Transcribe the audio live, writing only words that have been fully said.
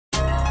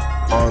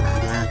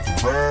Underneath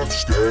the rap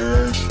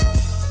stash.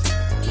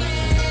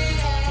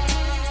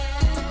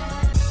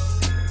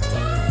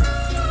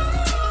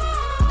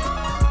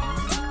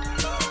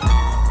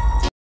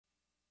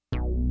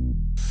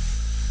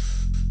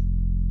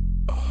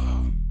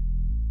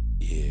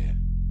 Yeah.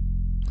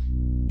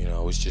 You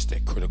know, it's just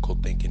that critical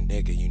thinking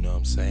nigga, you know what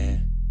I'm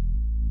saying?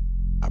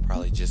 I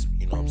probably just,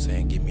 you know what I'm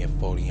saying, give me a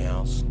 40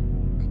 ounce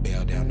and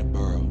bail down the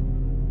burrow,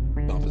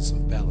 bumping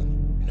some felony,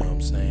 you know what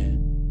I'm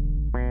saying?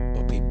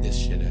 But peep this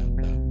shit out,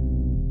 though.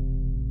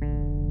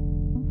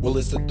 Well,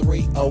 it's a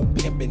 3-0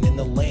 pimpin' in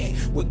the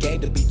land, with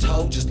game to be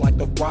told just like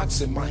the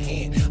rocks in my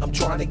hand. I'm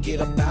trying to get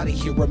up out of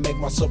here and make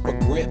myself a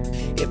grip.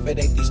 If it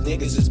ain't these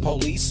niggas, it's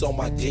police on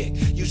my dick.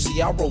 You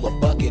see, I roll a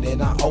bucket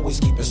and I always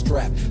keep a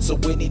strap. So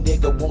any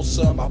nigga wants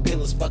some, I'll peel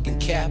his fucking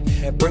cap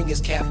and bring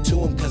his cap to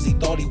him cause he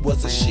thought he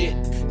was a shit.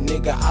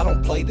 Nigga, I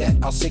don't play that,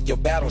 I'll sink your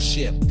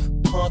battleship.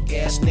 Punk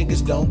ass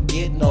niggas don't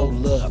get no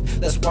love.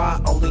 That's why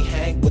I only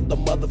hang with the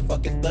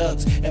motherfucking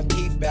thugs and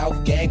peep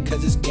out gang,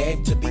 cause it's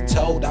game to be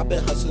told. I've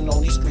been hustling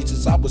on these streets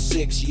since I was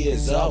 6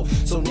 years old.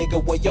 So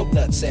nigga, where your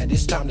nuts at?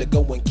 It's time to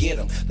go and get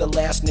them. The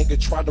last nigga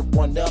tried to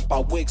run up, I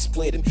wig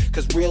split him.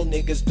 Cause real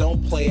niggas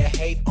don't play a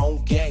hate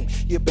on game.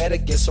 You better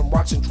get some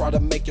rocks and try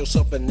to make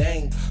yourself a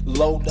name.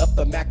 Load up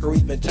the Mac or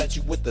even touch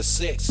you with the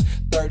 6.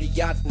 30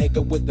 yacht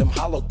nigga with them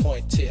hollow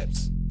point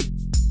tips.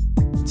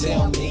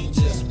 Tell me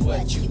just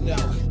what you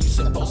know. You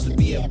supposed to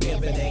be a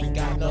pimp and ain't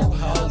got no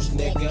hoes,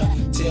 nigga.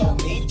 Tell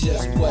me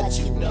just what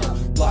you know.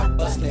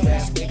 Blockbuster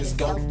ass niggas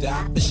gon'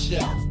 die for sure.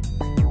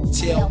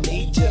 Tell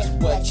me just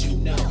what you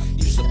know.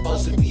 You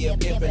supposed to be a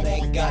pimp and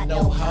ain't got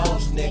no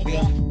hoes,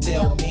 nigga.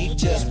 Tell me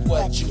just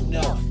what you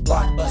know.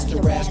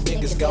 Blockbuster ass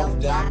niggas gon'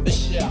 die for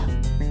sure.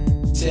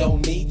 Tell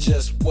me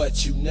just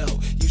what you know.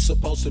 You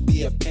supposed to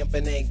be a pimp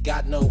and ain't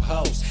got no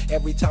hoes.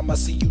 Every time I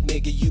see you,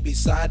 nigga, you be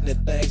siding the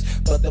things.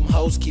 But them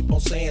hoes keep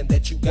on saying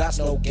that you got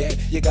no game.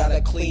 You got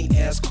a clean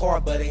ass car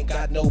but ain't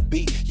got no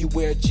beat. You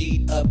wear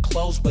G'd up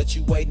clothes but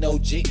you ain't no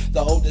G. The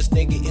oldest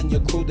nigga in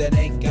your crew that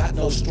ain't got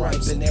no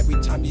stripes. And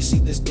every time you see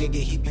this nigga,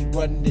 he be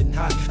running and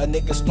hot. A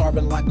nigga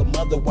starving like a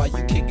mother while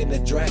you kicking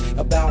a drag.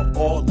 About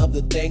all of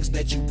the things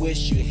that you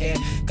wish you had.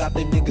 Got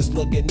them niggas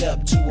looking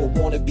up to a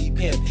wannabe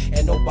pimp.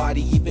 And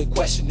nobody even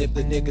question if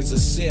the niggas a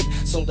sip,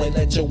 so they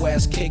let your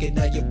ass kick it.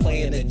 Now you're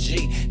playing a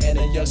G, and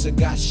a youngster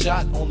got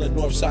shot on the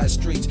north side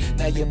streets.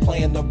 Now you're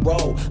playing the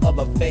role of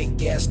a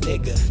fake ass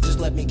nigga. Just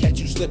let me catch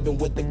you slipping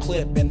with the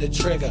clip and the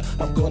trigger.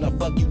 I'm gonna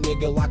fuck you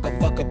nigga like a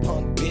fuck a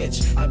punk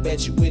bitch. I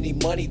bet you any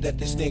money that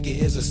this nigga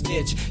is a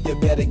snitch. You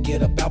better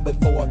get up out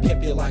before I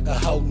pimp you like a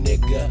hoe,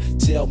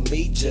 nigga. Tell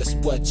me just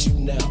what you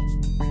know.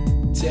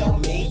 Tell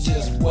me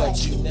just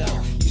what you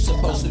know. You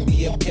supposed to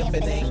be a pimp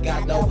and ain't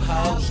got no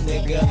hoes,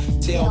 nigga.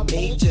 Tell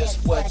me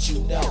just what you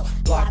know.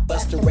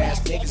 Blockbuster ass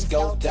niggas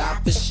gon' die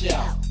for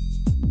sure.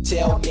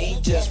 Tell me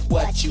just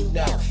what you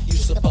know. You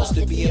supposed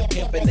to be a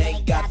pimp and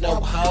ain't got no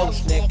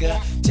hoes,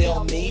 nigga.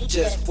 Tell me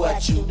just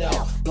what you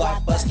know.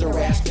 Blockbuster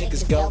ass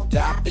niggas gon'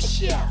 die for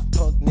sure.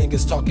 Punk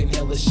niggas talking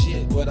hella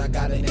shit, but I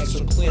got an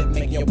extra clip,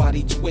 making your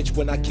body twitch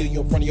when I kill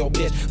you in front of your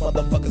bitch.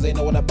 Motherfuckers ain't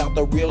knowing about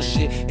the real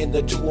shit. In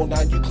the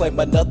 209 you claim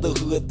another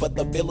hood, but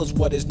the bill is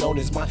what is known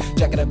as mine.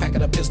 Jacking a pack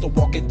of a pistol,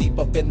 walking deep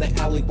up in the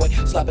alleyway,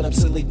 slapping them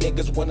silly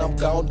niggas when I'm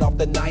gone off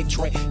the night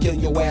train.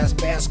 Killing your ass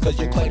fast cause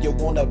you claim you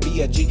wanna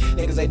be a G.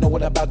 Niggas ain't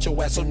knowing about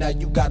your ass, so now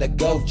you gotta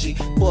go G.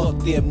 Fuck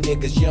them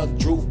niggas, young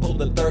Drew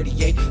pullin'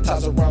 38,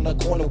 ties around the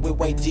corner, we're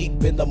way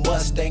deep in the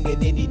Mustang.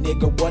 And any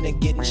nigga running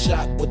getting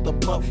shot with the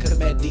pump, cause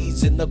man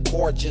D's in the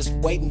core just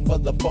waiting for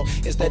the phone.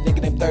 It's that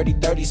nigga named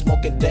 3030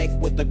 smoking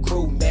dank with the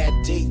crew,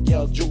 Mad D.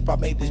 Young Drew, I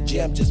made this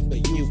jam just for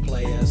you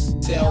players.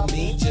 Tell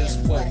me just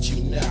what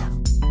you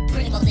know.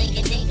 Critical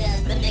thinking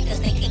niggas, the niggas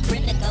thinking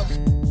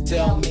critical.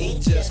 Tell me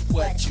just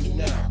what you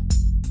know.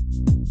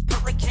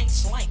 Hurricane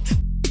slang.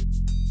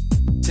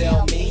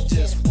 Tell me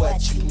just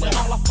what you When know.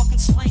 all I fucking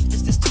slang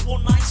is this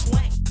 209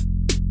 swing.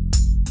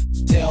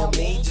 Tell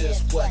me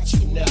just what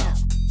you know.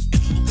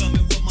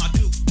 Coming with my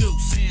Duke,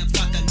 Sam's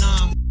got the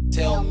 9.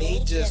 Tell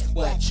me just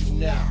what you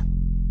know.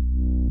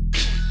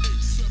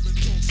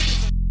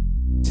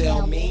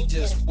 Tell me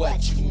just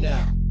what you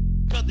know.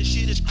 Brother,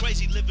 shit is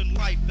crazy living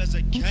life as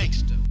a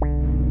gangster.